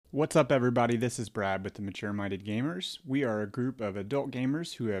What's up, everybody? This is Brad with the Mature Minded Gamers. We are a group of adult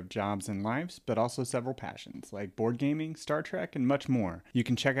gamers who have jobs and lives, but also several passions like board gaming, Star Trek, and much more. You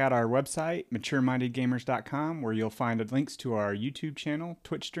can check out our website, maturemindedgamers.com, where you'll find links to our YouTube channel,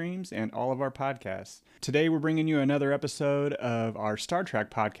 Twitch streams, and all of our podcasts. Today, we're bringing you another episode of our Star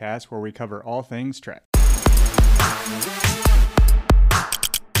Trek podcast where we cover all things Trek.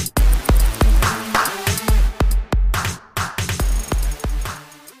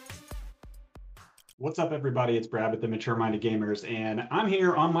 What's up, everybody? It's Brad with the Mature Minded Gamers, and I'm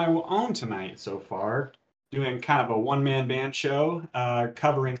here on my own tonight so far, doing kind of a one-man band show,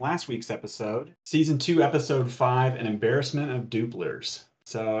 covering last week's episode, Season 2, Episode 5, An Embarrassment of Duplers.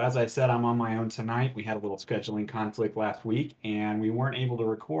 So, as I said, I'm on my own tonight. We had a little scheduling conflict last week, and we weren't able to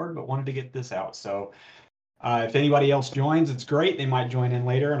record, but wanted to get this out. So, if anybody else joins, it's great. They might join in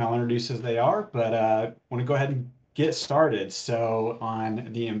later, and I'll introduce as they are. But want to go ahead and get started. So on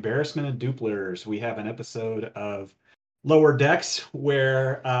the embarrassment of Duplers, we have an episode of Lower Decks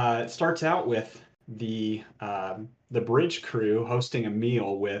where it starts out with the bridge crew hosting a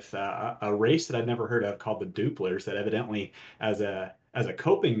meal with a race that I'd never heard of called the Duplers. That evidently, as a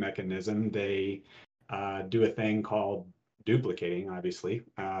coping mechanism, they do a thing called duplicating, obviously,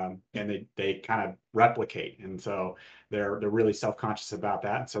 and they kind of replicate, and so they're really self-conscious about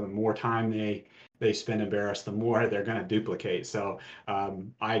that. So the more time they spend embarrassed, the more they're going to duplicate. So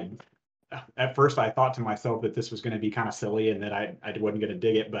I at first I thought to myself that this was going to be kind of silly and that I wasn't going to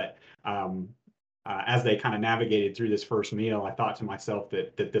dig it, but as they kind of navigated through this first meal, I thought to myself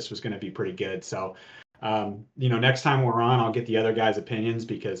that this was going to be pretty good. So next time we're on, I'll get the other guys' opinions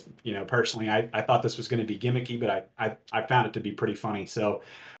because, personally, I thought this was going to be gimmicky, but I found it to be pretty funny. So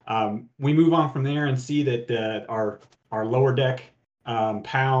we move on from there and see that our lower deck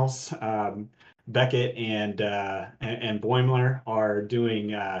pals, Beckett and Boimler, are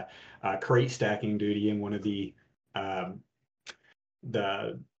doing crate stacking duty in one of um,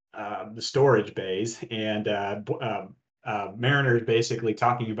 the the storage bays, and Mariner's basically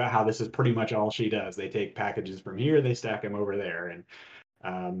talking about how this is pretty much all she does. They take packages from here, they stack them over there,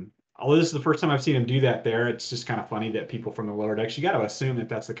 and although this is the first time I've seen him do that there, it's just kind of funny that people from the lower decks. You got to assume that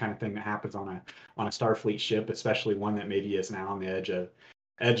that's the kind of thing that happens on a Starfleet ship, especially one that maybe is now on the edge of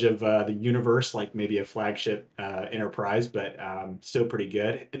the universe, like maybe a flagship Enterprise, but still pretty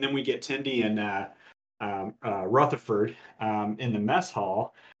good. And then we get Tendi and Rutherford in the mess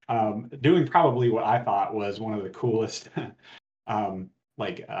hall, doing probably what I thought was one of the coolest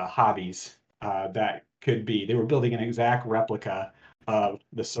hobbies that could be. They were building an exact replica of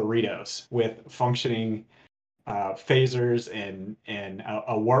the Cerritos with functioning phasers and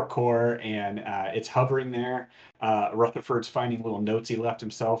a warp core, and it's hovering there. Rutherford's finding little notes he left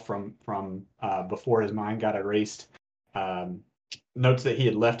himself from before his mind got erased. Um, Notes that he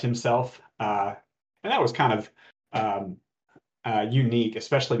had left himself, and that was kind of unique,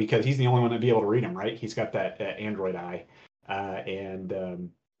 especially because he's the only one to be able to read them. Right? He's got that Android eye,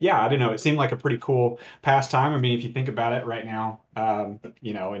 and yeah, I don't know. It seemed like a pretty cool pastime. I mean, if you think about it right now,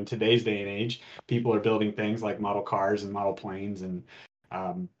 in today's day and age, people are building things like model cars and model planes and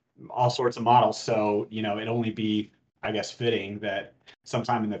um, all sorts of models. So, it'd only be, I guess, fitting that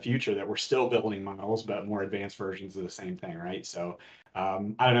sometime in the future that we're still building models, but more advanced versions of the same thing, right? So, I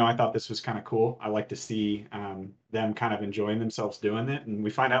don't know. I thought this was kind of cool. I like to see them kind of enjoying themselves doing it. And we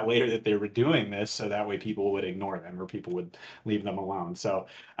find out later that they were doing this so that way people would ignore them or people would leave them alone. So,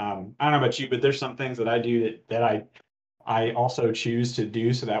 I don't know about you, but there's some things that I do that I also choose to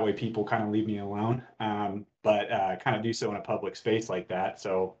do so that way people kind of leave me alone. But kind of do so in a public space like that.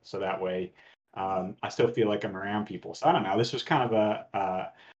 So that way I still feel like I'm around people. So I don't know. This was kind of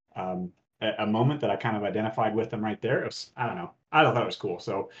a moment that I kind of identified with them right there. It was, I don't know. I thought it was cool.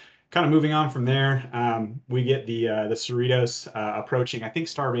 So kind of moving on from there, we get the Cerritos approaching, I think,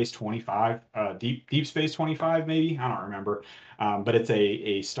 Starbase 25, Deep Space 25, maybe. I don't remember. But it's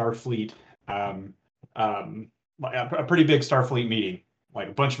a Starfleet, um, um, a pretty big Starfleet meeting, like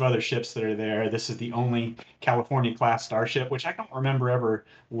a bunch of other ships that are there. This is the only California class starship, which I don't remember ever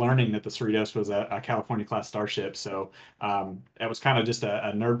learning that the Cerritos was a California class starship. So that was kind of just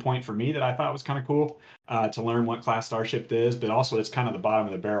a nerd point for me that I thought was kind of cool to learn what class starship it is, but also it's kind of the bottom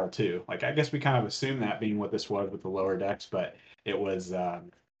of the barrel too. Like I guess we kind of assume that being what this was with the lower decks, but it was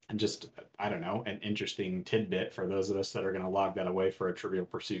just, I don't know, an interesting tidbit for those of us that are going to log that away for a Trivial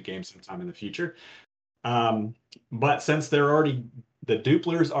Pursuit game sometime in the future. Um, but since the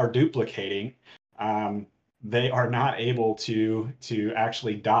duplers are duplicating, um, they are not able to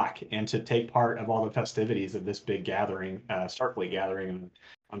actually dock and to take part of all the festivities of this big gathering, Starfleet gathering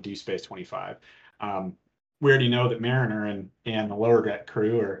on Deep Space 25. Um, we already know that Mariner and the lower deck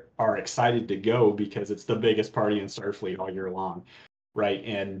crew are excited to go because it's the biggest party in Starfleet all year long, right?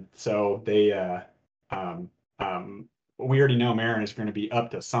 And so they um, we already know Mariner's going to be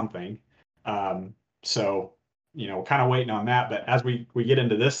up to something. Um, so kind of waiting on that. But as we get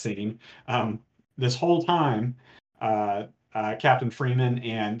into this scene, this whole time, Captain Freeman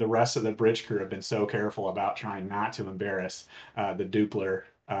and the rest of the bridge crew have been so careful about trying not to embarrass the Dupler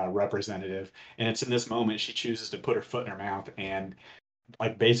representative. And it's in this moment she chooses to put her foot in her mouth and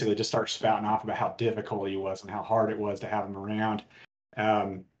like basically just starts spouting off about how difficult he was and how hard it was to have him around.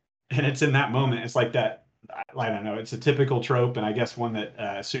 And it's in that moment, it's like that. I don't know. It's a typical trope, and I guess one that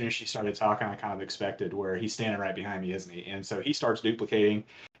as soon as she started talking, I kind of expected, where he's standing right behind me, isn't he? And so he starts duplicating,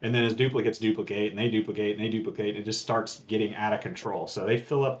 and then his duplicates duplicate, and they duplicate, and they duplicate, and it just starts getting out of control. So they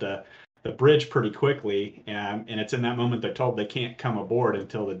fill up the bridge pretty quickly, and it's in that moment they're told they can't come aboard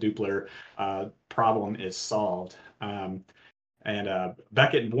until the Dupler problem is solved. And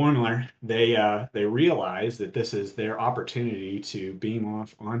Beckett and Boimler, they realize that this is their opportunity to beam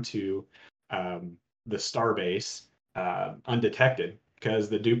off onto the starbase undetected, because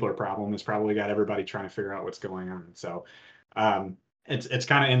the Dupler problem has probably got everybody trying to figure out what's going on. So it's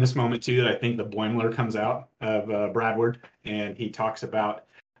kind of in this moment too that I think the Boimler comes out of Bradward, and he talks about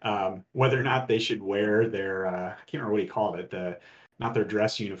whether or not they should wear their I can't remember what he called it, the not their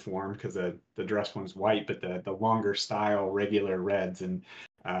dress uniform, because the dress one's white, but the longer style regular reds, and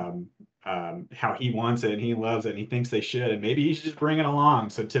how he wants it and he loves it and he thinks they should, and maybe he should just bring it along.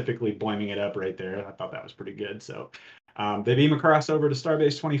 So typically blaming it up right there. I thought that was pretty good. So they beam across over to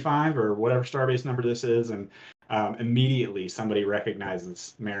Starbase 25 or whatever Starbase number this is, and immediately somebody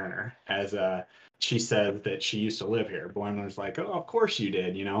recognizes Mariner as she said that she used to live here. Boimler's like, oh, of course you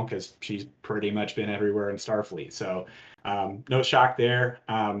did, because she's pretty much been everywhere in Starfleet. So no shock there.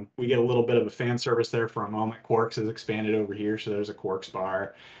 We get a little bit of a fan service there for a moment. Quarks is expanded over here, so there's a Quarks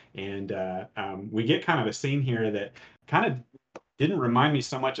bar. And we get kind of a scene here that kind of didn't remind me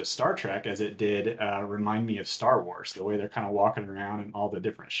so much of Star Trek as it did remind me of Star Wars. The way they're kind of walking around and all the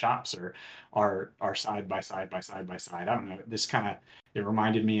different shops are side by side by side by side. I don't know. This kind of it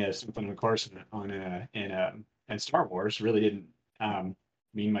reminded me of something, of course, in Star Wars. Really didn't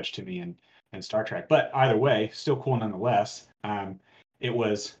mean much to me in Star Trek, but either way, still cool nonetheless. It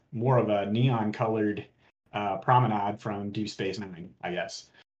was more of a neon colored promenade from Deep Space Nine, I guess.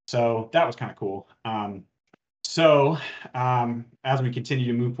 So that was kind of cool. So as we continue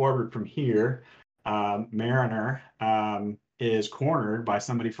to move forward from here, Mariner is cornered by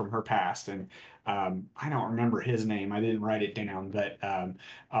somebody from her past, and I don't remember his name. I didn't write it down, but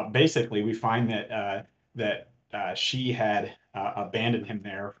basically we find that she had abandoned him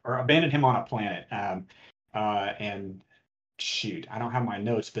there, or abandoned him on a planet, and shoot, I don't have my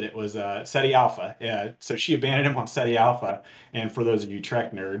notes, but it was Ceti Alpha. So she abandoned him on Ceti Alpha. And for those of you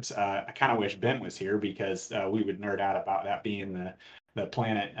Trek nerds, I kind of wish Ben was here, because we would nerd out about that being the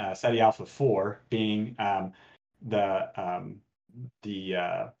planet Ceti Alpha 4 being the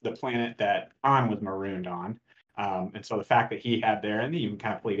planet that Khan was marooned on. And so the fact that he had there, and he even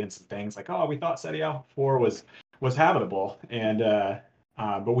kind of played in some things like, oh, we thought Ceti Alpha 4 was habitable, and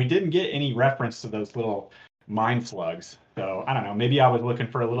but we didn't get any reference to those little mind slugs. So I don't know, maybe I was looking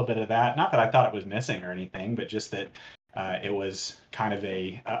for a little bit of that. Not that I thought it was missing or anything, but just that it was kind of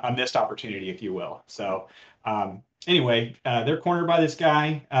a missed opportunity, if you will. So anyway, they're cornered by this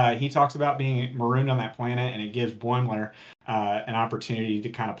guy. He talks about being marooned on that planet, and it gives Boimler an opportunity to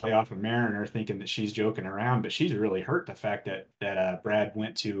kind of play off of Mariner, thinking that she's joking around, but she's really hurt the fact that Brad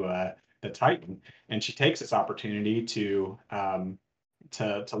went to the Titan, and she takes this opportunity to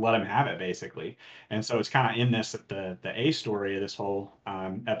let him have it, basically. And so it's kind of in this that the A story of this whole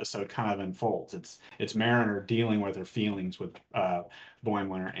episode kind of unfolds. It's Mariner dealing with her feelings with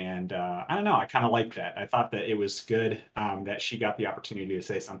Boimler, and I don't know, I kind of like that. I thought that it was good that she got the opportunity to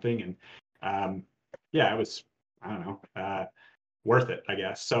say something, and yeah, it was, I don't know, worth it, I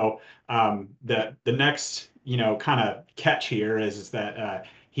guess. So the next kind of catch here is that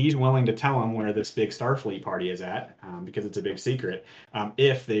he's willing to tell him where this big Starfleet party is at, because it's a big secret,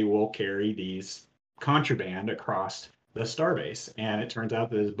 if they will carry these contraband across the starbase. And it turns out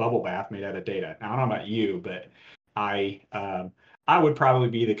that this bubble bath made out of data. Now, I don't know about you, but I would probably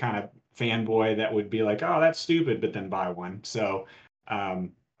be the kind of fanboy that would be like, oh, that's stupid, but then buy one. So I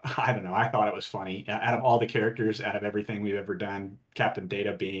don't know. I thought it was funny. Out of all the characters, out of everything we've ever done, Captain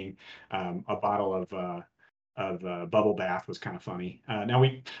Data being a bottle of bubble bath was kind of funny. Now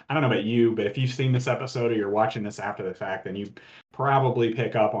I don't know about you, but if you've seen this episode or you're watching this after the fact, then you probably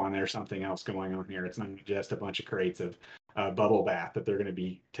pick up on there's something else going on here. It's not just a bunch of crates of bubble bath that they're going to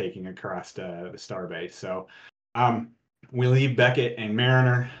be taking across the starbase. So we leave Beckett and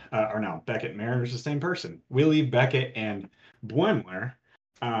Mariner, or no, Beckett and Mariner's the same person. We leave Beckett and Boimler,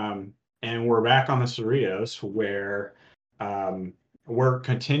 and we're back on the Cerritos where we're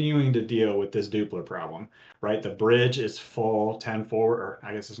continuing to deal with this Doppler problem, right? The bridge is full 10 forward, or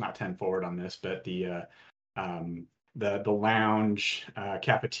I guess it's not 10 forward on this, but the lounge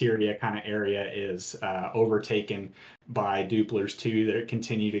cafeteria kind of area is overtaken by Dupplers too that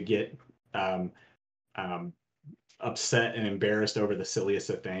continue to get um, um, upset and embarrassed over the silliest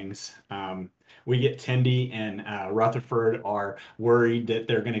of things. We get Tendi and Rutherford are worried that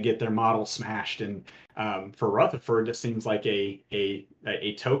they're going to get their model smashed, and for Rutherford, it seems like a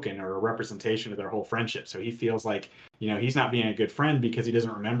token or a representation of their whole friendship. So he feels like he's not being a good friend because he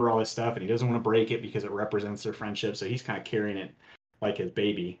doesn't remember all this stuff, and he doesn't want to break it because it represents their friendship. So he's kind of carrying it like his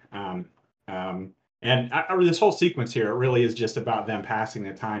baby. And this whole sequence here, it really is just about them passing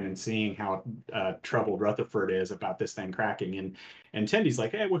the time and seeing how troubled Rutherford is about this thing cracking. And Tendy's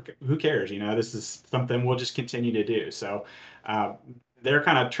like, hey, who cares? This is something we'll just continue to do. So they're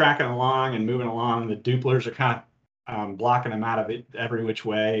kind of tracking along and moving along. The Dupplers are kind of blocking them out of it every which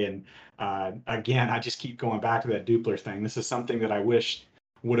way. And again, I just keep going back to that Duppler thing. This is something that I wish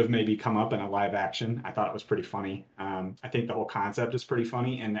would have maybe come up in a live action. I thought it was pretty funny. I think the whole concept is pretty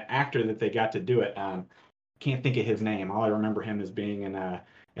funny, and the actor that they got to do it, can't think of his name. All I remember him as being in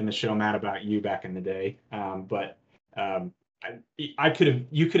the show Mad About You back in the day. But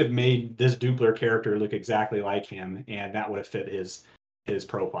you could have made this Doppler character look exactly like him, and that would have fit his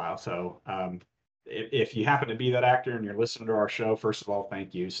profile. So if you happen to be that actor and you're listening to our show, first of all,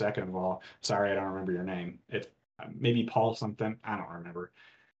 thank you. Second of all, sorry I don't remember your name. If maybe Paul something, I don't remember.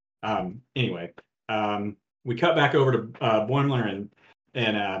 Anyway, we cut back over to Boimler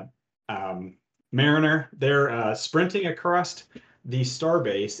and Mariner. They're sprinting across the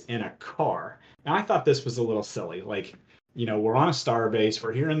starbase in a car. Now, I thought this was a little silly. Like, we're on a starbase.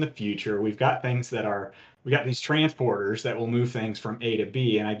 We're here in the future. We got these transporters that will move things from A to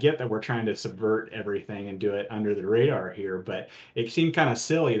B. And I get that we're trying to subvert everything and do it under the radar here, but it seemed kind of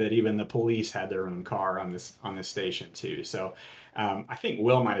silly that even the police had their own car on this station too. So I think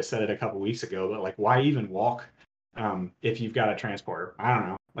Will might have said it a couple weeks ago, but like, why even walk if you've got a transporter? I don't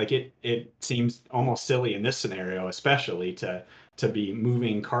know. Like it seems almost silly in this scenario, especially to be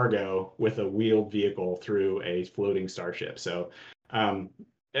moving cargo with a wheeled vehicle through a floating starship. So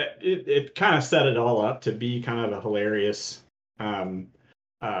it kind of set it all up to be kind of a hilarious kind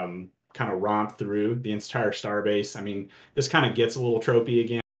of romp through the entire starbase. I mean, this kind of gets a little tropey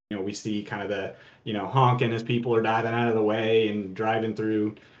again. We see kind of the honking as people are diving out of the way and driving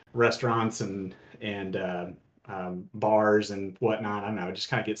through restaurants and bars and whatnot. I don't know, it just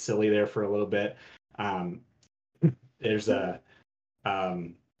kind of gets silly there for a little bit. There's a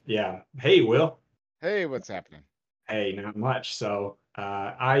yeah. Hey, Will. Hey, what's happening? Hey, not much. So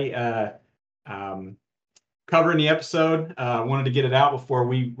covering the episode. Wanted to get it out before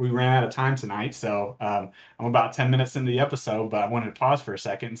we ran out of time tonight. So I'm about 10 minutes into the episode, but I wanted to pause for a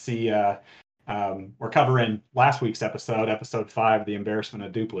second and see. We're covering last week's episode 5, The Embarrassment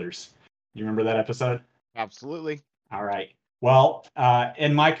of Dupplers. You remember that episode? Absolutely. All right. Well,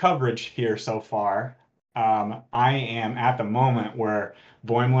 in my coverage here so far, I am at the moment where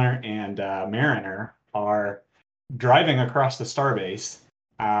Boimler and Mariner are driving across the starbase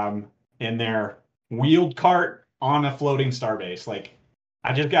in their wheeled cart on a floating starbase. Like,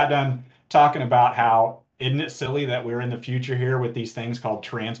 I just got done talking about how isn't it silly that we're in the future here with these things called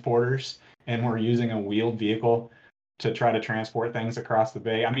transporters and we're using a wheeled vehicle to try to transport things across the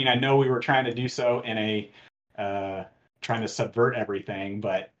bay. I mean, I know we were trying to do so in a trying to subvert everything,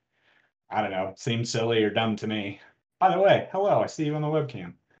 but I don't know, seems silly or dumb to me. By the way, hello, I see you on the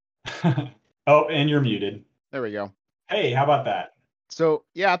webcam. Oh, and you're muted. There we go. Hey, how about that? So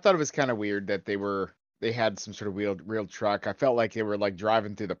yeah, I thought it was kind of weird that they had some sort of wheeled truck. I felt like they were like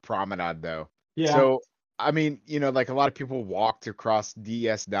driving through the promenade though. Yeah. So I mean, like a lot of people walked across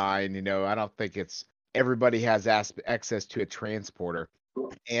DS9. I don't think it's everybody has access to a transporter,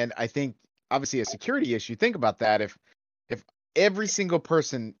 and I think obviously a security issue. Think about that if every single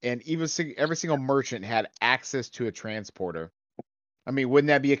person and even every single merchant had access to a transporter. I mean, wouldn't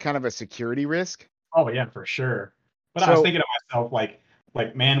that be a kind of a security risk? Oh yeah, for sure. But I was So thinking to myself,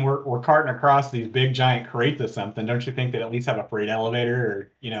 like man, we're carting across these big giant crates of something. Don't you think they'd at least have a freight elevator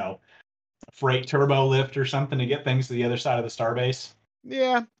or a freight turbo lift or something to get things to the other side of the starbase?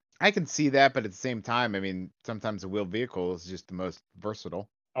 yeah, I can see that, but at the same time, I mean, sometimes a wheeled vehicle is just the most versatile.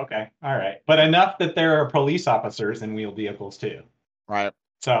 Okay, all right. But enough that there are police officers in wheeled vehicles too. Right.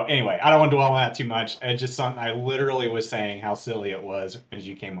 So anyway, I don't want to dwell on that too much. It's just something I literally was saying how silly it was as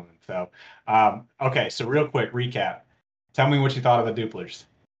you came on. So, okay. So real quick recap. Tell me what you thought of the Duplers.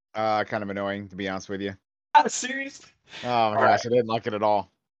 Kind of annoying, to be honest with you. Serious? Oh my All right. gosh, I didn't like it at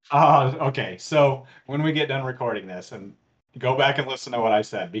all. Okay. So when we get done recording this, and go back and listen to what I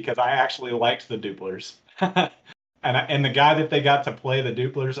said because I actually liked the Duplers. And the guy that they got to play the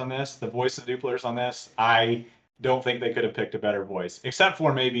Duplers on this, the voice of the Duplers on this, I don't think they could have picked a better voice, except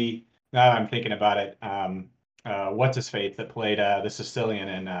for maybe now that I'm thinking about it, what's his face that played the Sicilian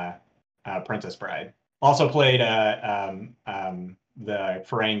in Princess Bride. Also played the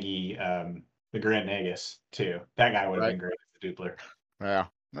Ferengi, the Grand Nagus too. That guy would have Right? been great as the Dupler. Yeah,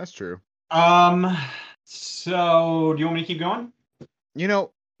 that's true. Um, so do you want me to keep going? You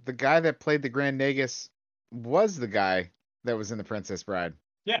know, the guy that played the Grand Nagus was the guy that was in the Princess Bride.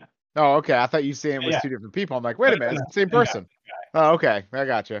 Yeah. Oh, okay. I thought you saying it was Yeah. two different people. I'm like, wait a minute, it's the same Same guy. person. Oh, okay. I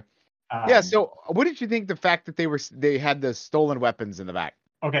gotcha. Yeah. Um, So, what did you think the fact that they had the stolen weapons in the back?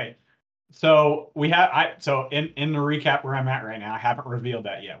 okay. So we have so in the recap where I'm at right now, I haven't revealed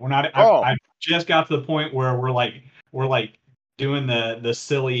that yet. We're not Oh, I just got to the point where we're like doing the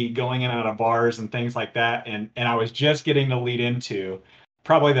silly going in and out of bars and things like that, and I was just getting to lead into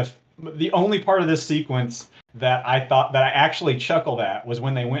probably the only part of this sequence that I thought that I actually chuckled at was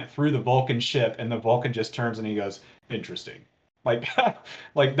when they went through the Vulcan ship and the Vulcan just turns and he goes, interesting. Like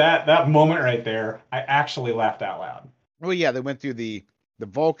like that moment right there, I actually laughed out loud. well, yeah. They went through the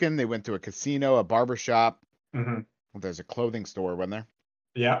Vulcan. They went to a casino, a barber shop. Hmm. Well, there's a clothing store, wasn't there?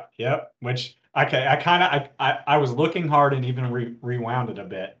 Yep, yep. Which okay, I kind of I was looking hard and even rewound it a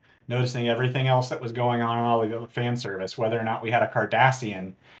bit, noticing everything else that was going on in all the fan service, whether or not we had a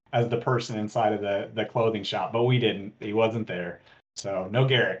Cardassian as the person inside of the clothing shop, but we didn't. He wasn't there, so no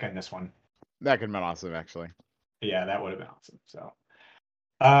Garrick in this one. That could have been awesome, actually. Yeah, that would have been awesome.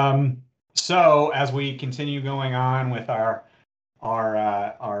 Um, so as we continue going on with our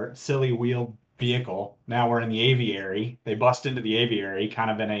silly wheeled vehicle. Now we're in the aviary. They bust into the aviary,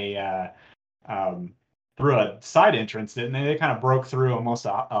 kind of in through a side entrance, didn't they? They kind of broke through almost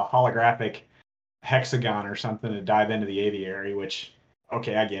a holographic hexagon or something to dive into the aviary. Which,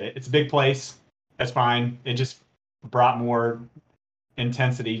 okay, I get it. It's a big place. That's fine. It just brought more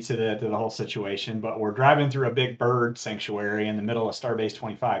intensity to the whole situation. But we're driving through a big bird sanctuary in the middle of Starbase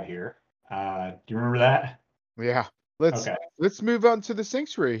 25 here. Do you remember that? Yeah. Let's Okay. let's move on to the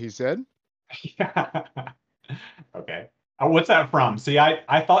sanctuary. He said. Yeah. Okay. What's that from? See,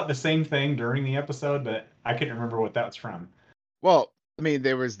 I thought the same thing during the episode, but I couldn't remember what that was from. Well, I mean,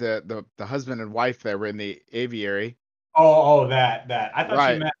 there was the husband and wife that were in the aviary. Oh, that. I thought you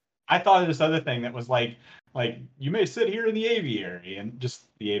Right. meant. I thought of this other thing that was like you may sit here in the aviary, and just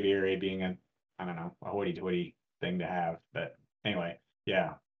the aviary being a I don't know a hoity-toity thing to have. But anyway,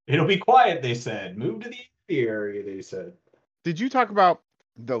 yeah, it'll be quiet. They said, move to the aviary. They said. Did you talk about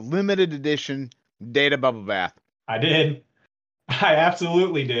the limited edition Data Bubble Bath? I did. I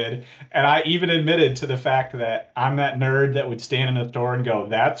absolutely did. And I even admitted to the fact that I'm that nerd that would stand in a store and go,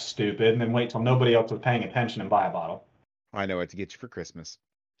 that's stupid, and then wait till nobody else was paying attention and buy a bottle. I know what to get you for Christmas.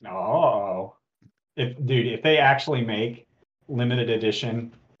 Oh, if they actually make limited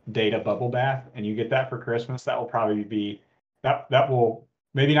edition data bubble bath and you get that for Christmas, that will probably be that will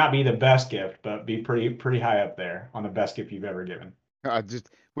maybe not be the best gift, but be pretty high up there on the best gift you've ever given. Just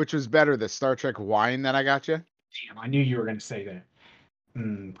which was better, the Star Trek wine that I got you? Damn, I knew you were going to say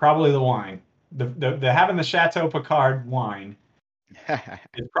that. Probably the wine. The having the Chateau Picard wine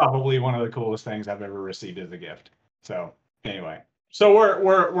is probably one of the coolest things I've ever received as a gift. So anyway, so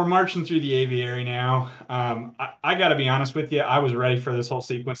we're marching through the aviary now. I got to be honest with you, I was ready for this whole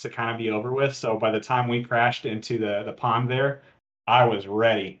sequence to kind of be over with. So by the time we crashed into the pond there, I was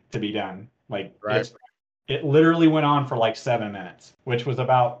ready to be done. Like Right. it literally went on for like 7 minutes, which was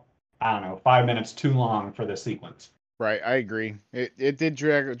about I don't know 5 minutes too long for this sequence. Right, I agree. It did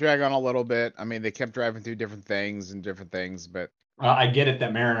drag on a little bit. I mean, they kept driving through different things, but I get it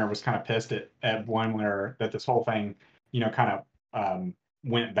that Mariner was kind of pissed at one where that this whole thing, kind of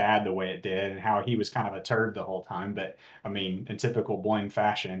went bad the way it did, and how he was kind of a turd the whole time. But I mean, in typical Boyne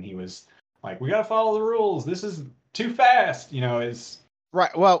fashion, he was like, "We got to follow the rules. This is too fast." Is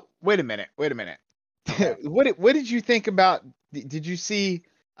right. Well, wait a minute. okay. What did you think about? Did you see?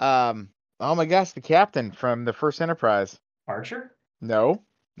 Oh my gosh, the captain from the first Enterprise. Archer, No,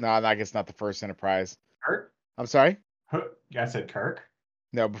 no, I guess not the first Enterprise. Kirk. I'm sorry. I said Kirk.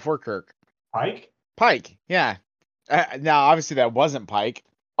 No, before Kirk. Pike. Pike. Yeah. Now, obviously, that wasn't Pike.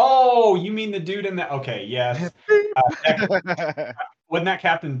 Oh, you mean the dude in the? Okay, yes. Wasn't that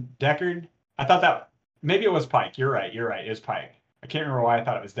Captain Deckard? I thought that maybe it was Pike. You're right. You're right. It was Pike. I can't remember why I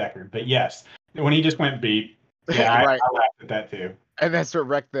thought it was Deckard, but yes, when he just went beep, yeah, Right. I laughed at that too. And that's what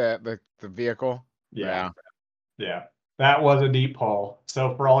wrecked the vehicle. Yeah, Yeah. yeah, that was a deep pull.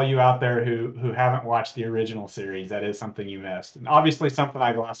 So for all you out there who haven't watched the original series, that is something you missed, and obviously something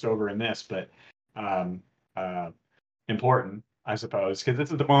I glossed over in this, but um, uh, important, I suppose, because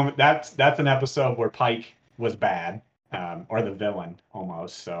this is the moment. That's an episode where Pike was bad, or the villain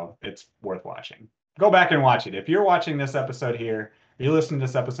almost. So it's worth watching. Go back and watch it. If you're watching this episode here, or you listen to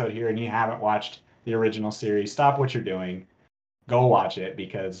this episode here, and you haven't watched the original series, stop what you're doing. Go watch it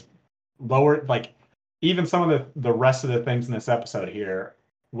because lower like even some of the rest of the things in this episode here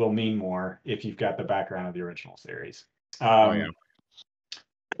will mean more if you've got the background of the original series. Oh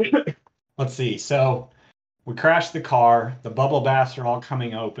yeah. Let's see. So we crashed the car. The bubble baths are all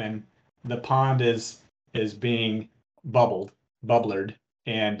coming open. The pond is being bubblered,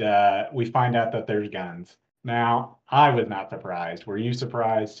 and we find out that there's guns. Now, I was not surprised. Were you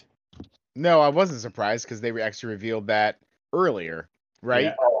surprised? No, I wasn't surprised because they actually revealed that earlier, right?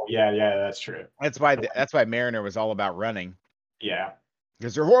 Yeah. Oh, yeah, that's true. That's why Mariner was all about running Yeah.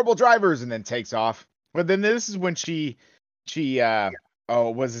 because they're horrible drivers, and then takes off. But then this is when she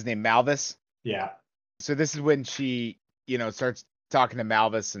what was his name, Malvis? Yeah. So this is when she starts talking to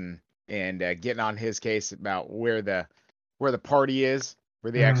Malvis and getting on his case about where the party is,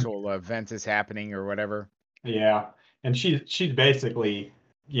 where the Mhm. actual event is happening or whatever. Yeah. And she's basically,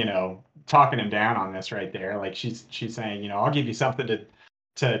 talking him down on this right there. Like she's saying, I'll give you something to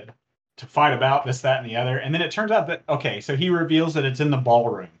to fight about this, that, and the other. And then it turns out that okay, so he reveals that it's in the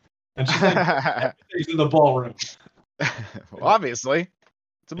ballroom. And she's like, everything's in the ballroom. Well, obviously,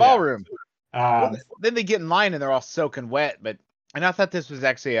 it's a Yeah. ballroom. Well, Um, then they get in line and they're all soaking wet. And I thought this was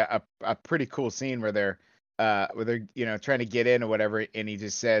actually a pretty cool scene where they're trying to get in or whatever, and he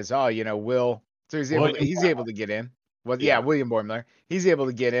just says, "Oh, Will." So he's able to get in. Well, yeah, Yeah. William Boimler. He's able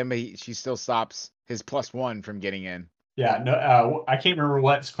to get in, but she still stops his +1 from getting in. yeah, no, I can't remember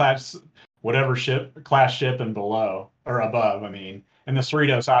whatever class ship and below or above. I mean, and the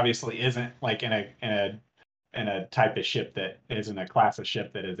Cerritos obviously isn't like in a type of ship that isn't a class of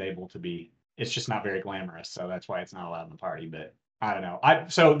ship that is able to be. It's just not very glamorous, so that's why it's not allowed in the party. But I don't know.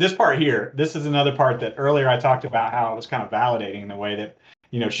 So this part here, this is another part that earlier I talked about how it was kind of validating the way that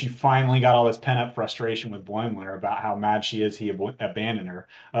she finally got all this pent up frustration with Boimler about how mad she is he abandoned her,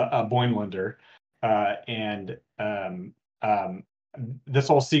 Boimlander, and this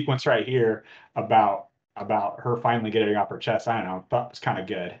whole sequence right here about her finally getting off her chest. I don't know. Thought was kind of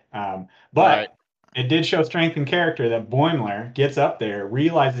good. But Right. it did show strength and character that Boimler gets up there,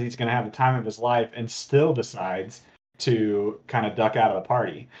 realizes he's going to have the time of his life, and still decides to kind of duck out of the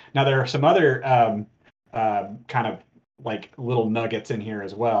party. Now there are some other kind of like little nuggets in here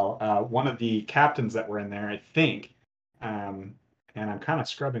as well. One of the captains that were in there, I think, and I'm kind of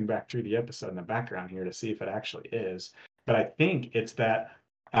scrubbing back through the episode in the background here to see if it actually is, but I think it's that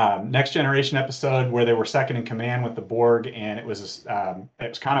Next Generation episode where they were second in command with the Borg, and it was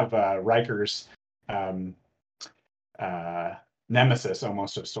kind of Riker's um, nemesis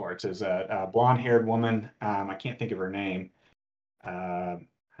almost of sorts. Is a blonde-haired woman. I can't think of her name.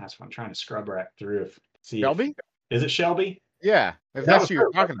 That's what I'm trying to scrub right through. Shelby? Is it Shelby? Yeah. If That that's was who you're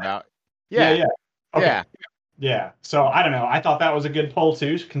her, talking wasn't it? about. Yeah, Yeah. yeah. Okay. Yeah. Yeah. So I don't know. I thought that was a good poll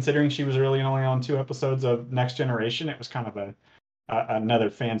too, considering she was really only on 2 episodes of Next Generation. It was kind of another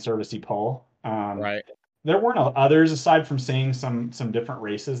fan servicey poll. Right. There weren't others aside from seeing some different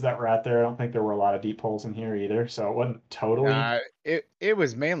races that were out there. I don't think there were a lot of deep polls in here either. So it wasn't totally. It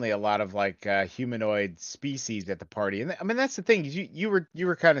was mainly a lot of like humanoid species at the party, and I mean that's the thing. You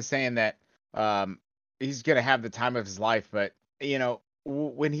were kind of saying that he's gonna have the time of his life, but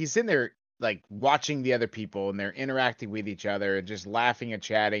when he's in there like watching the other people and they're interacting with each other and just laughing and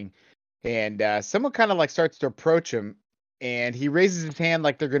chatting, and someone kind of like starts to approach him, and he raises his hand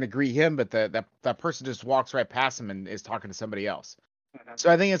like they're gonna greet him, but that person just walks right past him and is talking to somebody else.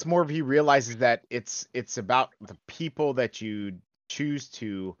 So I think it's more of he realizes that it's about the people that you choose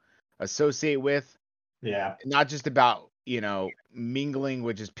to associate with, Yeah. not just about mingling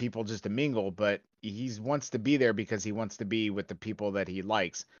with just people just to mingle, but he wants to be there because he wants to be with the people that he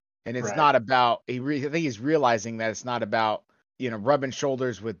likes, and it's Right. not about I think he's realizing that it's not about rubbing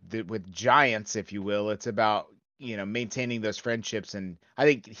shoulders with giants, if you will. It's about maintaining those friendships, and I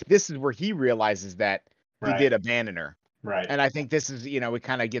think this is where he realizes that he Right. did abandon her. Right. And I think this is, we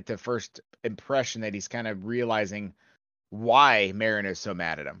kind of get the first impression that he's kind of realizing why Marin is so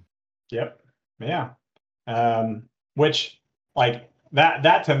mad at him. Yep. Yeah. Which like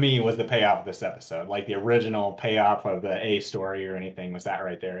that to me was the payoff of this episode. Like the original payoff of the A story or anything was that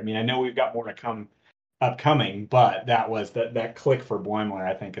right there. I mean, I know we've got more to come upcoming, but that click for Boimler,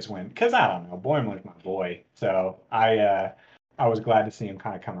 I think, is when, because I don't know, Boimler's my boy, so I was glad to see him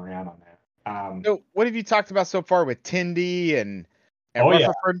kind of come around on that. So, what have you talked about so far with Tindy and Oh yeah,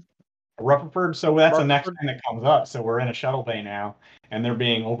 Rutherford? Rutherford. So that's the next Rutherford? thing that comes up. So we're in a shuttle bay now, and they're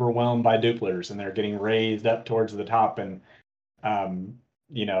being overwhelmed by Dupplers, and they're getting raised up towards the top, and um,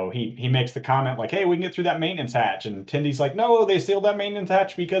 he makes the comment like, "Hey, we can get through that maintenance hatch," and Tindy's like, "No, they sealed that maintenance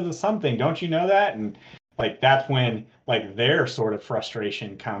hatch because of something. Don't you know that?" And like that's when like their sort of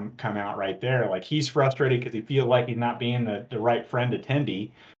frustration come out right there. Like he's frustrated because he feels like he's not being the right friend to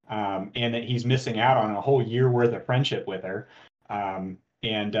Tindy, and that he's missing out on a whole year worth of friendship with her, and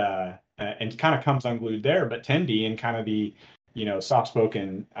kind of comes unglued there. But Tindy, and kind of the soft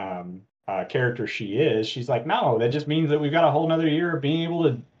spoken character she is, she's like, no, that just means that we've got a whole nother year of being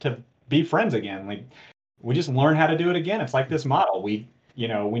able to be friends again. Like we just learn how to do it again. It's like this model. We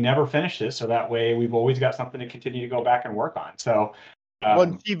never finished it, so that way we've always got something to continue to go back and work on. So Well,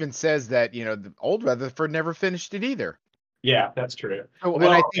 and she even says that, the old Rutherford never finished it either. yeah, that's true. So, and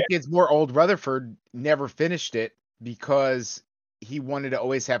Well, I think it's more old Rutherford never finished it because he wanted to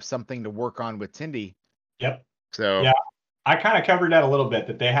always have something to work on with Tindy. yep. So, Yeah, I kind of covered that a little bit,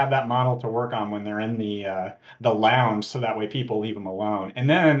 that they have that model to work on when they're in the lounge, so that way people leave them alone. And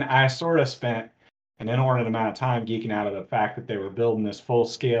then I sort of spent an inordinate amount of time geeking out of the fact that they were building this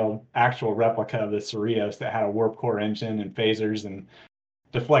full-scale actual replica of the Cerritos that had a warp core engine and phasers and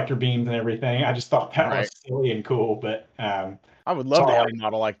deflector beams and everything. I just thought that right. was silly and cool, but I would love so to have a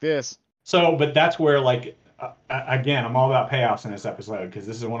model like this. but that's where like again, I'm all about payoffs in this episode because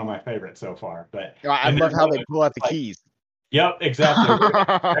this is one of my favorites so far. But I in love that how they moment, pull out the like, keys. yep, exactly. What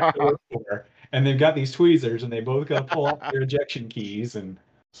they actually work for. And they've got these tweezers, and they both got to pull off their ejection keys, and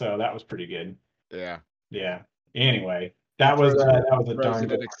so that was pretty good. Yeah. Yeah. Anyway, He that was a throws darn it,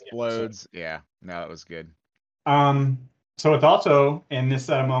 good it episode. explodes. Yeah. No, that was good. So it's also in this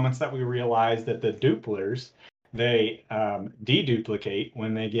set of moments that we realize that the duplers, they deduplicate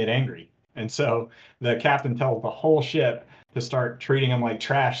when they get angry. And so the captain tells the whole ship to start treating them like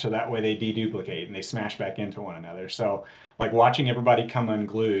trash so that way they deduplicate and they smash back into one another. So like watching everybody come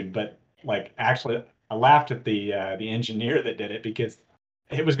unglued, but like actually I laughed at the engineer that did it because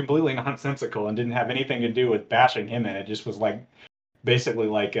it was completely nonsensical and didn't have anything to do with bashing him in. It just was like basically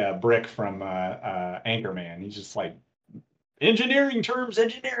like a Brick from Anchorman. He's just like engineering terms,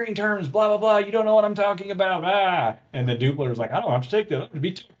 blah blah blah. You don't know what I'm talking about, ah. And the dupler's like, I don't have to take that. To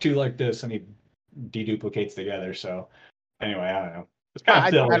be talked to like this, and he deduplicates together. So anyway, I don't know. It's kind of I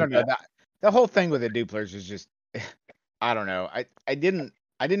silly, don't know but that the whole thing with the duplers is just I don't know. I didn't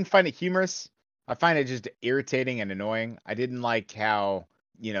find it humorous. I find it just irritating and annoying. I didn't like how,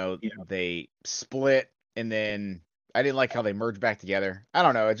 they split and then I didn't like how they merged back together. I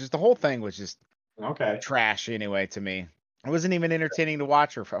don't know. It just the whole thing was just okay. trash anyway to me. It wasn't even entertaining to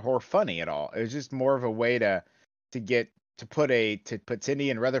watch or funny at all. It was just more of a way to get to put Cindy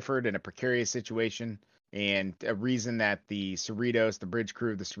and Rutherford in a precarious situation and a reason that the Cerritos, the bridge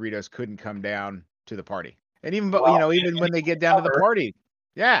crew of the Cerritos couldn't come down to the party. And even but Well, even when they get down to the cover. party,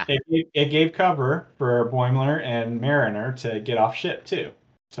 yeah. It gave cover for Boimler and Mariner to get off ship too.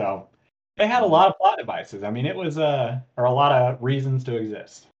 So they had a lot of plot devices. I mean, it was or a lot of reasons to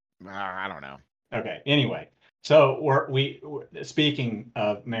exist. I don't know. Okay. Anyway, so speaking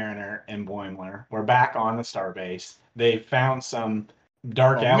of Mariner and Boimler, we're back on the starbase. They found some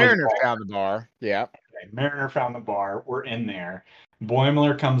dark Well, alley Mariner bar. found the bar. Yeah. Okay, Mariner found the bar. We're in there.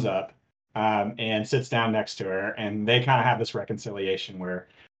 Boimler comes up and sits down next to her, and they kind of have this reconciliation where,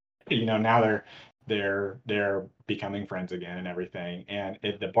 now they're becoming friends again and everything. And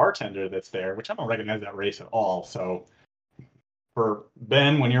the bartender that's there, which I don't recognize that race at all. So for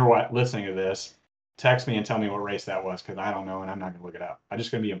Ben, when you're listening to this, text me and tell me what race that was because I don't know and I'm not going to look it up. I'm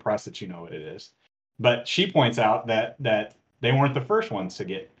just going to be impressed that you know what it is. But she points out that they weren't the first ones to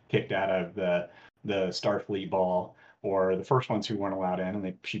get kicked out of the Starfleet ball or the first ones who weren't allowed in.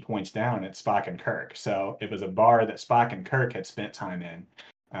 And she points down at Spock and Kirk. So it was a bar that Spock and Kirk had spent time in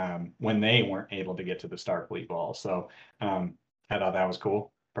when they weren't able to get to the Starfleet ball. So I thought that was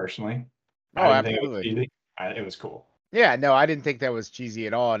cool personally. I Oh, didn't think it was absolutely. easy. It was cool. Yeah, no, I didn't think that was cheesy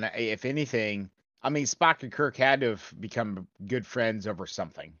at all. And if anything, I mean, Spock and Kirk had to have become good friends over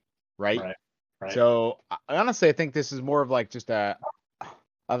something, right? Right. Right. So honestly, I think this is more of like just a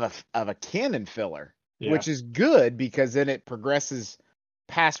canon filler, Yeah. which is good because then it progresses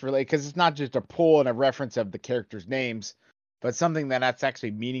past relate because it's not just a pull and a reference of the characters' names, but something that's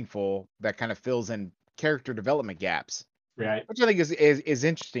actually meaningful that kind of fills in character development gaps, Right. which I think is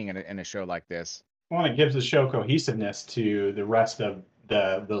interesting in a show like this. Well, it gives the show cohesiveness to the rest of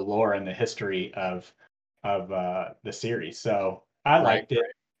the lore and the history of the series. So I liked it.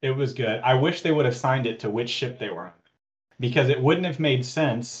 It was good. I wish they would have signed it to which ship they were on, because it wouldn't have made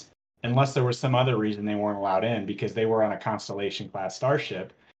sense unless there was some other reason they weren't allowed in, because they were on a Constellation class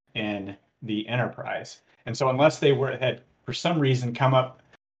starship in the Enterprise. And so unless they had for some reason come up,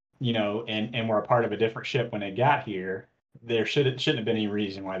 and were a part of a different ship when they got here, there shouldn't have been any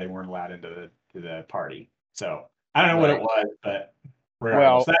reason why they weren't allowed into the party. So I don't know what it was, but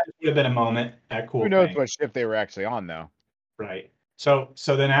regardless, that would have been a moment, a cool Who knows thing. what ship they were actually on, though? Right. So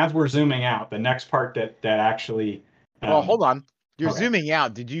then as we're zooming out, the next part that actually Well, hold on. You're okay. zooming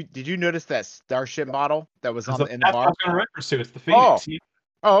out. Did you notice that starship model that was in the bar? That's what I was going to reference to. It's the Phoenix.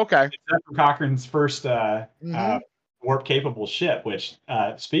 Oh, okay. It's Zefram Cochrane's first warp capable ship. Which,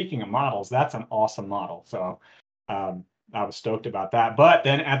 speaking of models, that's an awesome model. So I was stoked about that. But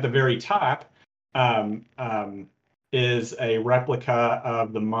then at the very top is a replica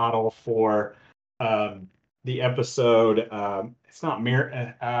of the model for the episode. It's not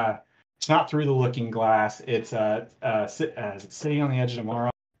it's not Through the Looking Glass. It's Sitting on the Edge of Tomorrow.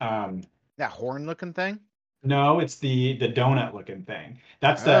 That horn-looking thing? No, it's the donut-looking thing.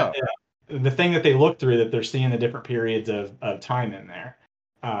 That's the thing that they look through, that they're seeing the different periods of time in there.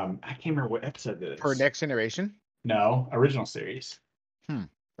 I can't remember what episode it is. For Next Generation? No, original series.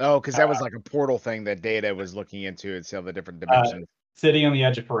 Oh, because that was like a portal thing that Data was looking into and see all the different dimensions. City on the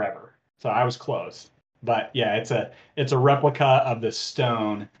Edge of Forever. So I was close, but yeah, it's a replica of the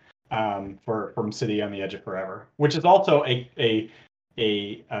stone from City on the Edge of Forever, which is also an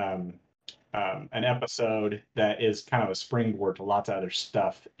episode that is kind of a springboard to lots of other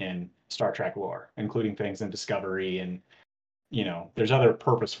stuff in Star Trek lore, including things in Discovery, and there's other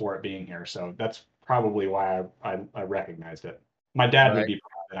purpose for it being here. So that's probably why I recognized it. My dad would be proud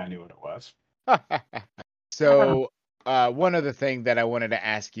that I knew what it was. So one other thing that I wanted to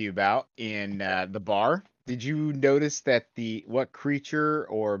ask you about in the bar, did you notice that what creature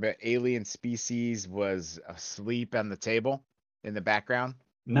or alien species was asleep on the table in the background?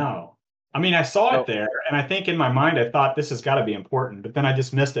 No. I mean, I saw it there, and I think in my mind I thought this has got to be important, but then I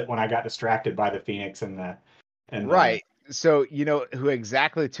just missed it when I got distracted by the Phoenix Right. So you know who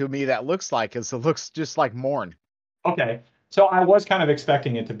exactly to me that looks like is it looks just like Morn. Okay. So I was kind of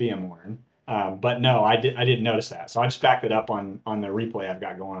expecting it to be a Morn, but no, I didn't notice that. So I just backed it up on the replay I've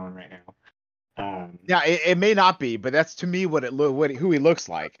got going on right now. Yeah, it may not be, but that's to me who he looks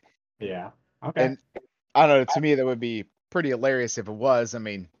like. Yeah. Okay. And I don't know. To me, that would be pretty hilarious if it was. I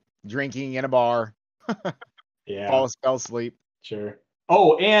mean, drinking in a bar. Yeah. Fell asleep. Sure.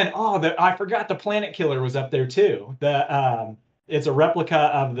 Oh, and I forgot the Planet Killer was up there too. It's a replica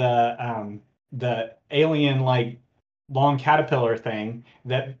of the alien like long caterpillar thing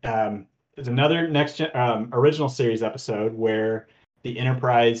that is another original series episode where the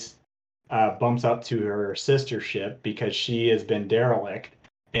Enterprise bumps up to her sister ship because she has been derelict,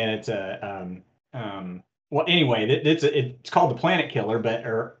 and it's well, anyway, it's called the Planet Killer, but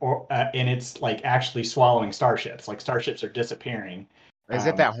and it's like actually swallowing starships. Like starships are disappearing. Is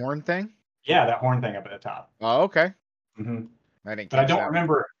it that horn thing? Yeah, that horn thing up at the top. Oh, okay. Mm-hmm. I didn't. But I don't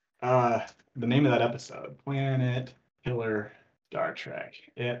remember the name of that episode. Planet Killer Star Trek.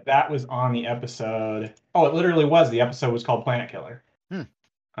 That was on the episode. Oh, it literally was. The episode was called Planet Killer.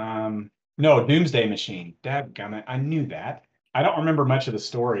 No, Doomsday Machine. Dadgummit, I knew that. I don't remember much of the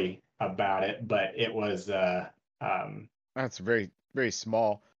story about it, but it was that's very, very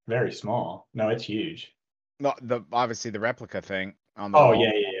small. Very small. No, it's huge. No, obviously the replica thing on the wall.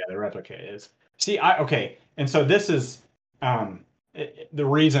 Yeah, the replica is. See, okay, and so this is the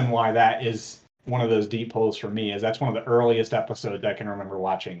reason why that is one of those deep pulls for me is that's one of the earliest episodes I can remember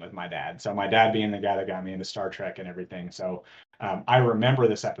watching with my dad. So my dad being the guy that got me into Star Trek and everything. So I remember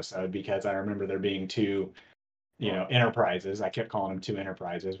this episode because I remember there being two, Enterprises. I kept calling them two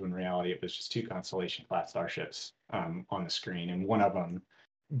Enterprises when in reality it was just two Constellation class starships on the screen, and one of them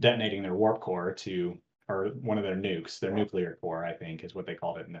detonating their warp core or one of their nukes, their nuclear core, I think is what they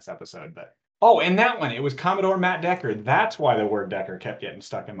called it in this episode. But and that one, it was Commodore Matt Decker. That's why the word Decker kept getting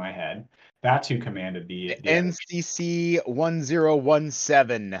stuck in my head. That's who commanded the NCC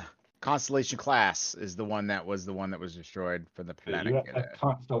 1017 Constellation class is the one that was destroyed from the planet.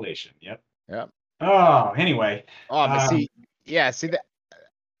 Constellation. Yep. Oh, anyway. See that.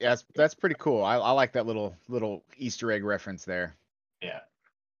 Yeah, that's pretty cool. I like that little Easter egg reference there. Yeah.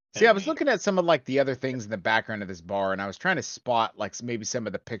 See, I was looking at some of like the other things in the background of this bar, and I was trying to spot like maybe some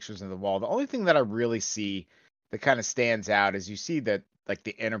of the pictures on the wall. The only thing that I really see that kind of stands out is you see that like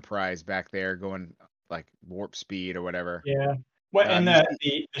the Enterprise back there going like warp speed or whatever. Yeah. Well, and You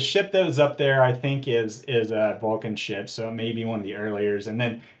see, the ship that was up there, I think, is a Vulcan ship, so it may be one of the earliers. And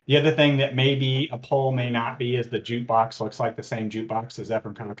then the other thing that may be a pull, may not be, is the jukebox looks like the same jukebox as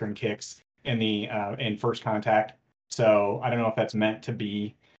Ephraim Cochrane kicks in the in First Contact. So I don't know if that's meant to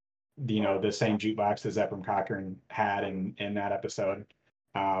be, the same jukebox as Ephraim Cochrane had in that episode.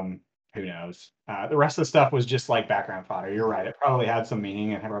 Um, who knows? The rest of the stuff was just like background fodder. You're right. It probably had some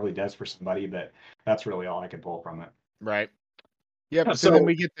meaning, and it probably does for somebody, but that's really all I could pull from it. right? Yep. So then So,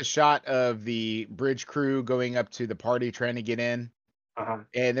 we get the shot of the bridge crew going up to the party trying to get in, uh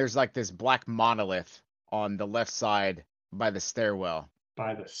and there's like this black monolith on the left side by the stairwell.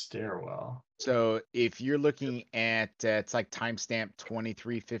 by the stairwell. So if you're looking at it's like timestamp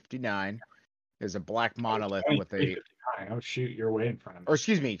 2359, there's a black monolith with a 2359. Oh shoot, you're way in front of or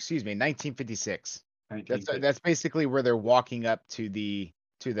me. excuse me, 1956. That's 1950. that's basically where they're walking up to the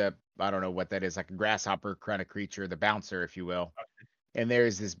I don't know what that is, like a grasshopper kind of creature, the bouncer, if you will. And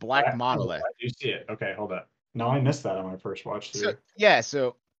there's this black monolith. I do see it. Okay, hold up. No, I missed that on my first watch So through. yeah,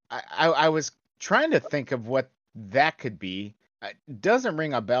 so I was trying to think of what that could be. It doesn't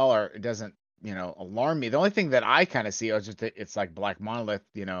ring a bell or it doesn't, alarm me. The only thing that I kind of see is just that it's like black monolith,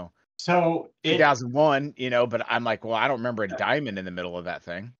 So it 2001, but I'm like, well, I don't remember a diamond in the middle of that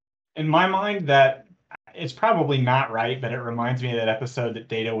thing. in my mind that it's probably not right, but it reminds me of that episode that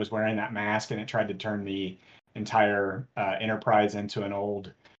Data was wearing that mask and it tried to turn the entire Enterprise into an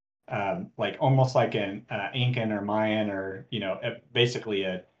old, like almost like an Incan or Mayan or basically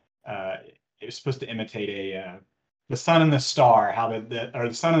it was supposed to imitate the sun and the star, how or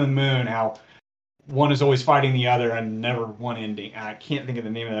the sun and the moon, how one is always fighting the other and never one ending. I can't think of the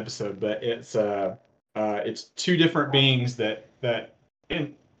name of the episode, but it's two different beings that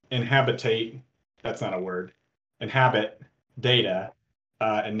in, inhabitate. That's not a word. Inhabit Data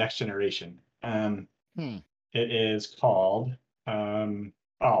and Next Generation. Hmm. It is called.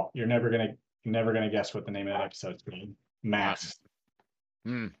 Oh, you're never gonna guess what the name of that episode's called. Uh, Mass.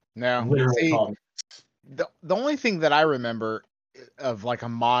 no. Literally See, called. the only thing that I remember of like a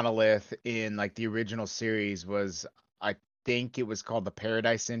monolith in like the original series was I think it was called the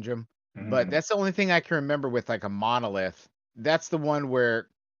Paradise Syndrome. But Mhm. that's the only thing I can remember with like a monolith. That's the one where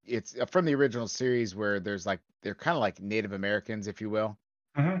it's from the original series where there's like they're kind of like Native Americans, if you will.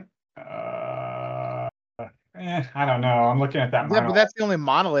 Mhm. I don't know. I'm looking at that Yeah, but monolith. that's the only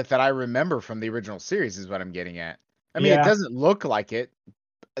monolith that I remember from the original series is what I'm getting at. I mean, it Yeah, doesn't look like it.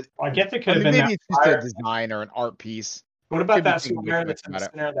 well, I guess it I could have mean, been that maybe it's just a fire. design or an art piece. What about Could be that thinking way spire too much that's in the about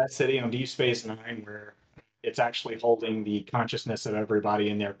it. center of that city on Deep Space Nine, where it's actually holding the consciousness of everybody,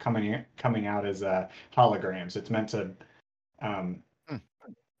 and they're coming out as holograms? It's meant to. Um, Hmm.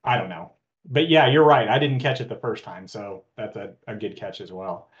 I don't know, but yeah, you're right. I didn't catch it the first time, so that's a good catch as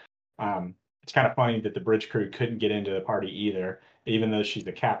well. It's kind of funny that the bridge crew couldn't get into the party either, even though she's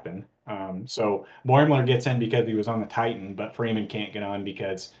the captain. So Boimler gets in because he was on the Titan, but Freeman can't get on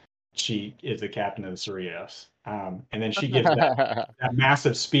because she is the captain of the Cerritos. And then she gives that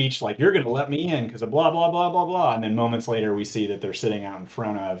massive speech like, "You're going to let me in because of blah blah blah blah blah," and then moments later we see that they're sitting out in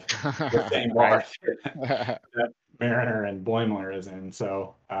front of the same Right. bar that Mariner and Boimler is in.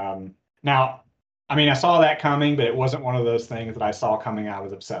 So now, I mean, I saw that coming, but it wasn't one of those things that I saw coming I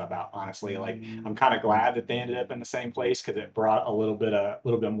was upset about. Honestly, like I'm kind of glad that they ended up in the same place because it brought a little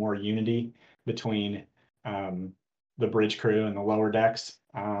bit more unity between um, the bridge crew and the lower decks.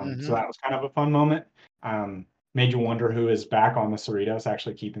 So Hmm. that was kind of a fun moment. Made you wonder who is back on the Cerritos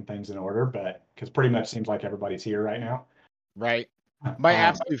actually keeping things in order, but because pretty much seems like everybody's here right now. Right. My Um,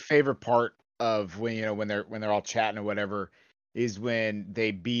 absolute favorite part of when when they're all chatting or whatever is when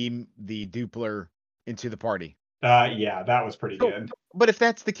they beam the Dupler into the party. yeah, that was pretty So, good. but if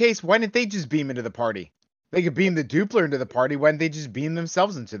that's the case, why didn't they just beam into the party? They could beam the Dupler into the party. Why didn't they just beam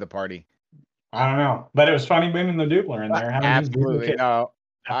themselves into the party? I don't know, but it was funny beaming the Dupler in there, having his Absolutely. duplicate. No,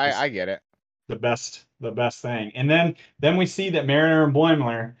 That I was get it. the best thing. And then we see that Mariner and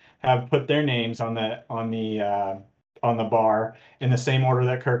Boimler have put their names on the bar in the same order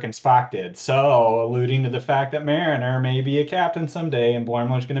that Kirk and Spock did. So alluding to the fact that Mariner may be a captain someday and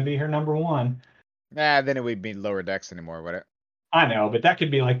Boimler's going to be her number one. Nah, then it would be lower decks anymore, would it? I know, but that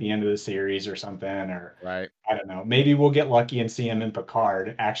could be like the end of the series or something, or Right. I don't know. Maybe we'll get lucky and see him in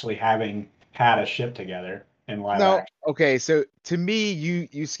Picard actually having had a ship together in live No, action. okay. So to me,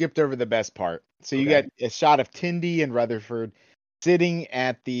 you skipped over the best part. So you Okay. got a shot of Tindy and Rutherford sitting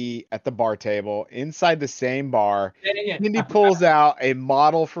at the bar table inside the same bar. Tindy pulls out a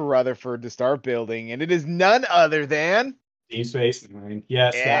model for Rutherford to start building, and it is none other than Deep Space Nine.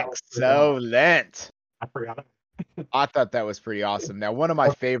 Yes, that was pretty awesome. Excellent. I forgot. I thought that was pretty awesome. Now, one of my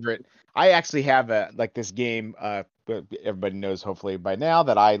favorite, I actually have a like this game but everybody knows hopefully by now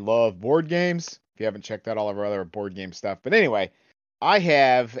that I love board games. If you haven't checked out all of our other board game stuff, but anyway, I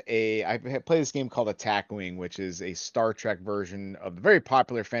play this game called Attack Wing, which is a Star Trek version of the very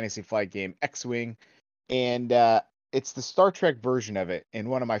popular Fantasy Flight game X-Wing, and it's the Star Trek version of it. And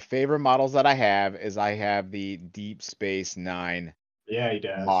one of my favorite models that I have is the Deep Space Nine Yeah, he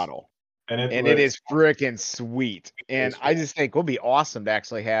does. model. And it is freaking sweet. And I just think it would be awesome to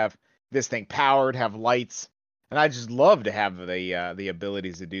actually have this thing powered, have lights. And I just love to have the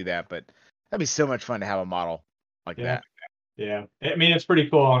abilities to do that. But that'd be so much fun to have a model like that. Yeah. I mean, it's pretty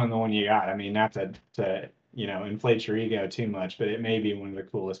cool on the one you got. I mean, not to inflate your ego too much, but it may be one of the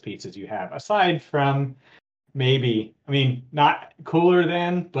coolest pieces you have. Aside from maybe, I mean, not cooler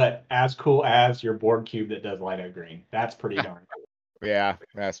than, but as cool as your board cube that does light out green. That's pretty darn cool. Yeah,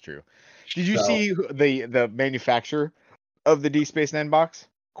 that's true. Did you see the manufacturer of the Deep Space Nine box?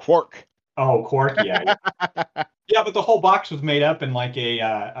 Quark. Oh, Quark, yeah. Yeah, but the whole box was made up in like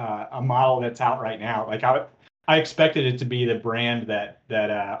a model that's out right now. Like I expected it to be the brand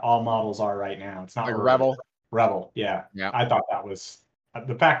that all models are right now. It's not like Rebel. Rebel, yeah. I thought that was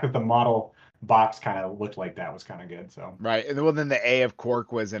the fact that the model box kind of looked like that was kind of good. So right, and well, then the A of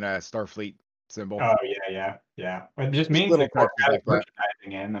Quark was in a Starfleet symbol. Oh yeah. It just means that Quark has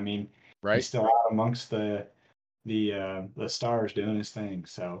merchandising in. I mean, right? He's still out amongst the stars doing his thing.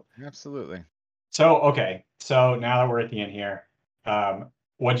 So absolutely. So okay, so now that we're at the end here,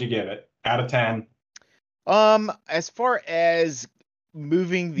 what'd you give it out of 10? As far as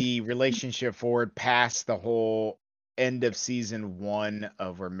moving the relationship forward past the whole end of season 1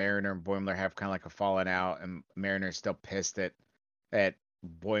 of where Mariner and Boimler have kind of like a falling out, and Mariner's still pissed at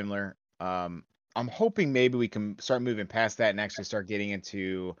Boimler. I'm hoping maybe we can start moving past that and actually start getting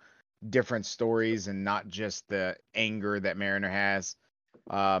into different stories and not just the anger that Mariner has.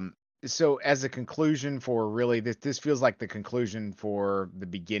 So as a conclusion for really this feels like the conclusion for the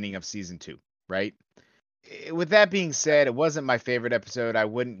beginning of season 2, right? With that being said, it wasn't my favorite episode. I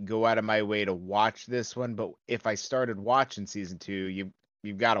wouldn't go out of my way to watch this one, but if I started watching season 2,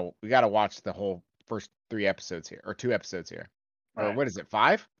 we got to watch the whole first 3 episodes here, or 2 episodes here. Right. Or what is it,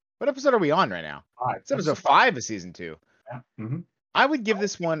 5? What episode are we on right now? 5. It's episode 5 of season 2. Yeah. Mm-hmm. I would give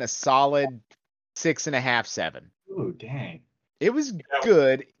this one a solid 6.5, 7. Ooh, dang. It was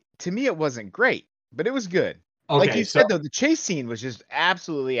good. To me, it wasn't great, but it was good. Okay, like you said, though, the chase scene was just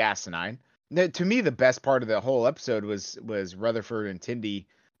absolutely asinine. To me, the best part of the whole episode was Rutherford and Tendi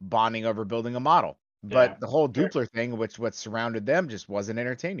bonding over building a model. But the whole Doppler thing, what surrounded them, just wasn't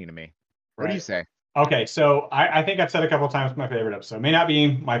entertaining to me. What do you say? Okay, so I think I've said a couple of times my favorite episode. It may not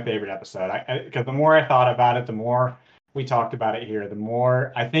be my favorite episode, because the more I thought about it, the more we talked about it here, the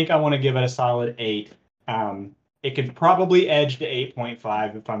more I think I want to give it a solid 8. It could probably edge to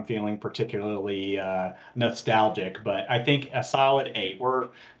 8.5 if I'm feeling particularly nostalgic, but I think a solid 8. We're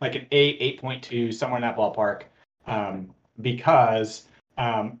like an 8, 8.2, somewhere in that ballpark, because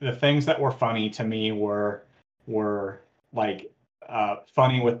the things that were funny to me were like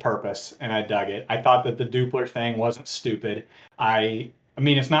funny with purpose, and I dug it. I thought that the Doppler thing wasn't stupid. I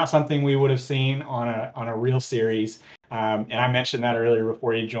mean, it's not something we would have seen on a real series, and I mentioned that earlier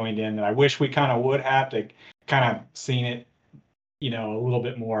before you joined in, that I wish we kind of would have to kind of seen it, a little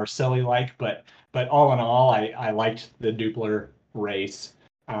bit more silly like, but all in all, I liked the Doppler race.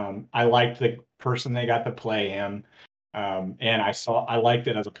 I liked the person they got to play him, and I liked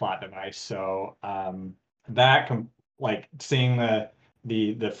it as a plot device. So like seeing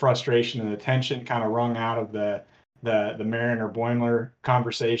the frustration and the tension kind of wrung out of the Mariner Boimler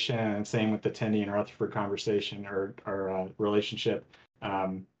conversation, and same with the Tendi and Rutherford conversation or relationship.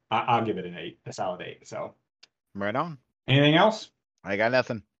 I'll give it an 8, a solid 8. So. Right on. Anything else? I got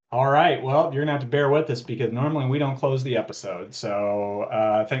nothing. All right. Well, you're going to have to bear with us because normally we don't close the episode.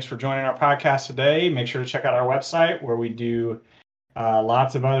 So thanks for joining our podcast today. Make sure to check out our website where we do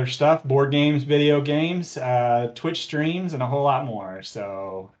lots of other stuff, board games, video games, Twitch streams, and a whole lot more.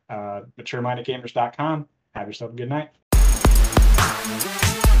 So maturemindedgamers.com. Have yourself a good night.